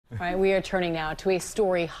All right, we are turning now to a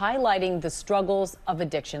story highlighting the struggles of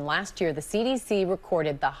addiction. Last year, the CDC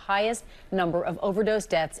recorded the highest number of overdose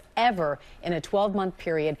deaths ever in a 12-month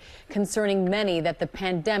period, concerning many that the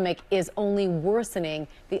pandemic is only worsening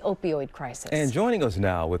the opioid crisis. And joining us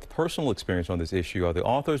now with personal experience on this issue are the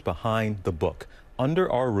authors behind the book,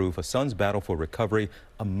 Under Our Roof, A Son's Battle for Recovery,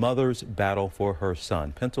 A Mother's Battle for Her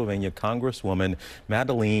Son. Pennsylvania Congresswoman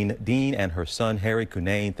Madeleine Dean and her son, Harry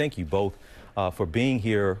Cunnane. Thank you both for being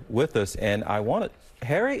here with us. And I want to,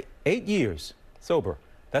 Harry, 8 years sober.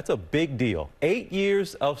 That's a big deal. 8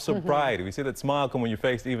 years of sobriety. We see that smile come on your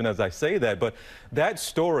face even as I say that. But that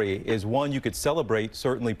story is one you could celebrate,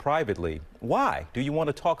 certainly privately. Why do you want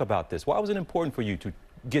to talk about this? Why was it important for you to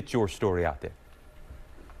get your story out there?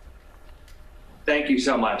 Thank you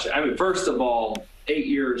so much. I mean, first of all, 8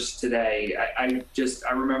 years today,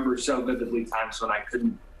 I remember so vividly times when I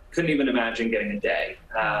couldn't even imagine getting a day.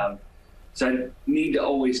 So I need to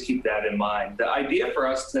always keep that in mind. The idea for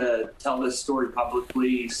us to tell this story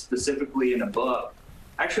publicly, specifically in a book,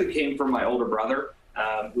 actually came from my older brother,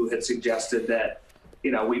 who had suggested that,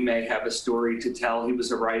 we may have a story to tell. He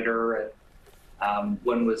was a writer, and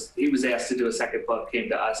when he was asked to do a second book, came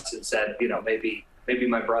to us and said, maybe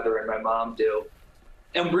my brother and my mom do.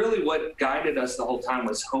 And really what guided us the whole time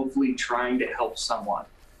was hopefully trying to help someone.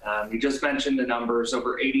 You just mentioned the numbers,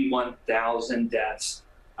 over 81,000 deaths.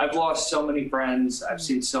 I've lost so many friends. I've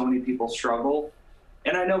seen so many people struggle.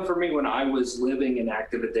 And I know for me, when I was living in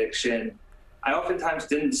active addiction, I oftentimes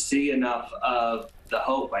didn't see enough of the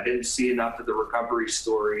hope. I didn't see enough of the recovery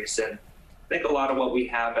stories. And I think a lot of what we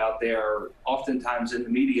have out there, oftentimes in the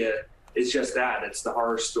media, is just that. It's the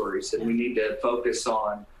horror stories. And we need to focus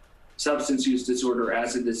on substance use disorder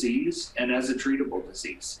as a disease and as a treatable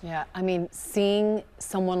disease. Yeah, I mean, seeing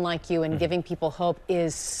someone like you and giving people hope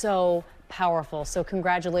is so powerful. So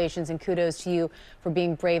congratulations and kudos to you for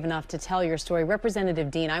being brave enough to tell your story. Representative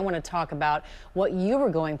Dean, I want to talk about what you were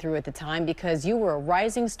going through at the time, because you were a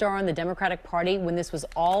rising star in the Democratic Party when this was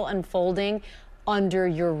all unfolding under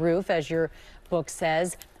your roof, as your book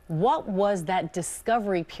says. What was that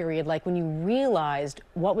discovery period like when you realized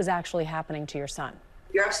what was actually happening to your son?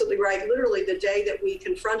 You're absolutely right. Literally the day that we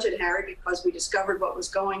confronted Harry, because we discovered what was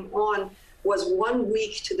going on, was 1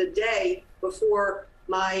 week to the day before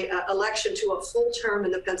my election to a full term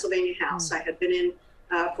in the Pennsylvania House. I had been in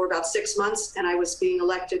for about 6 months, and I was being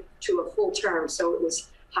elected to a full term. So it was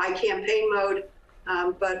high campaign mode.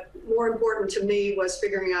 But more important to me was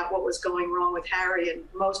figuring out what was going wrong with Harry. And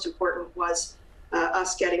most important was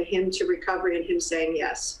us getting him to recovery and him saying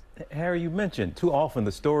yes. Harry, you mentioned too often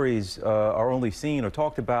the stories are only seen or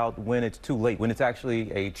talked about when it's too late, when it's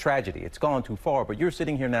actually a tragedy. It's gone too far. But you're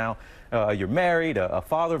sitting here now, you're married, a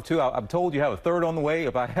father of two. I'm told you have a third on the way,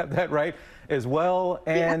 if I have that right, as well.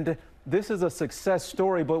 And this is a success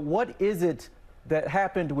story. But what is it that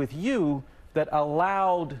happened with you that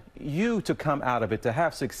allowed you to come out of it, to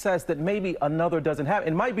have success that maybe another doesn't have?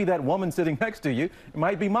 It might be that woman sitting next to you. It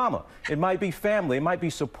might be mama. It might be family. It might be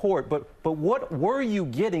support. But what were you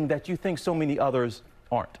getting that you think so many others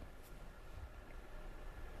aren't?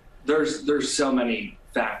 There's so many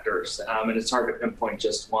factors, and it's hard to pinpoint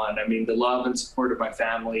just one. I mean, the love and support of my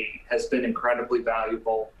family has been incredibly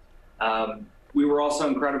valuable. We were also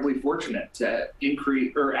incredibly fortunate to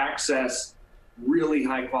access really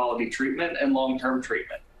high quality treatment and long-term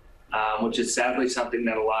treatment, which is sadly something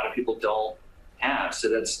that a lot of people don't have. So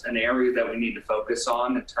that's an area that we need to focus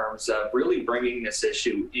on in terms of really bringing this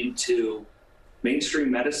issue into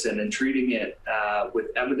mainstream medicine and treating it with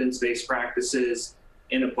evidence-based practices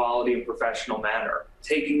in a quality and professional manner,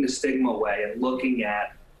 taking the stigma away and looking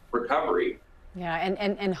at recovery. Yeah,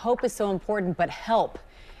 and hope is so important, but help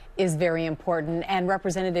is very important. And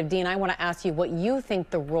Representative Dean, I want to ask you what you think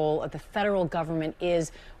the role of the federal government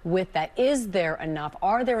is with that. Is there enough?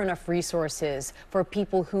 Are there enough resources for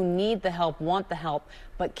people who need the help, want the help,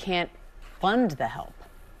 but can't fund the help?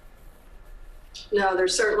 No, there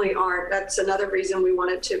certainly aren't. That's another reason we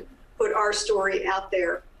wanted to put our story out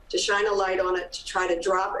there, to shine a light on it, to try to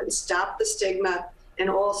drop and stop the stigma, and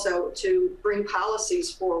also to bring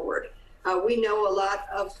policies forward. We know a lot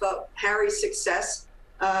of Harry's success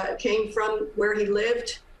came from where he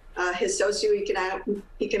lived, his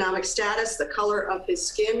socioeconomic status, the color of his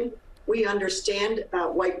skin. We understand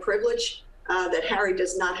white privilege, that Harry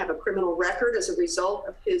does not have a criminal record as a result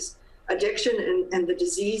of his addiction and the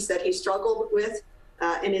disease that he struggled with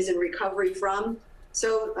and is in recovery from.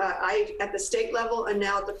 So I, at the state level and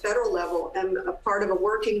now at the federal level, am a part of a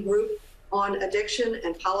working group on addiction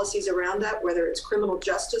and policies around that, whether it's criminal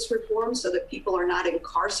justice reform so that people are not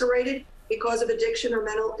incarcerated because of addiction or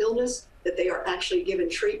mental illness, that they are actually given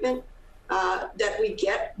treatment. that we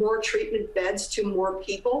get more treatment beds to more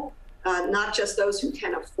people, not just those who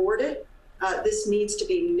can afford it. This needs to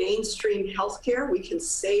be mainstream healthcare. We can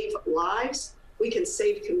save lives. We can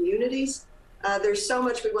save communities. There's so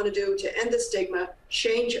much we want to do to end the stigma,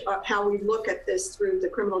 change how we look at this through the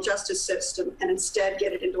criminal justice system, and instead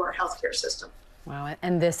get it into our healthcare system. Wow,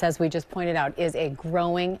 and this, as we just pointed out, is a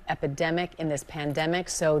growing epidemic in this pandemic.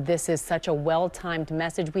 So this is such a well-timed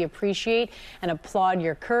message. We appreciate and applaud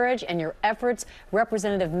your courage and your efforts.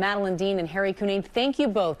 Representative Madeleine Dean and Harry Cunnane, thank you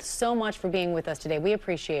both so much for being with us today. We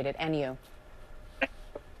appreciate it, and you.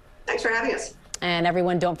 Thanks for having us. And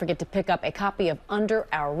everyone, don't forget to pick up a copy of Under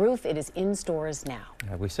Our Roof. It is in stores now.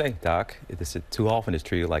 We say, Doc, this is too often is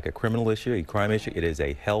treated like a criminal issue, a crime issue. It is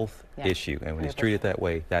a health issue, and when it's treated that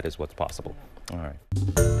way, that is what's possible. All right.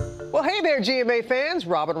 Well, hey there, GMA fans.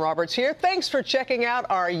 Robin Roberts here. Thanks for checking out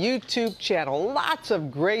our YouTube channel. Lots of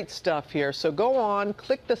great stuff here. So go on,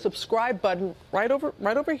 click the subscribe button right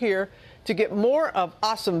over here to get more of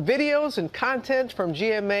awesome videos and content from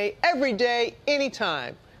GMA every day,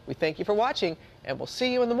 anytime. We thank you for watching, and we'll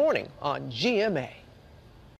see you in the morning on GMA.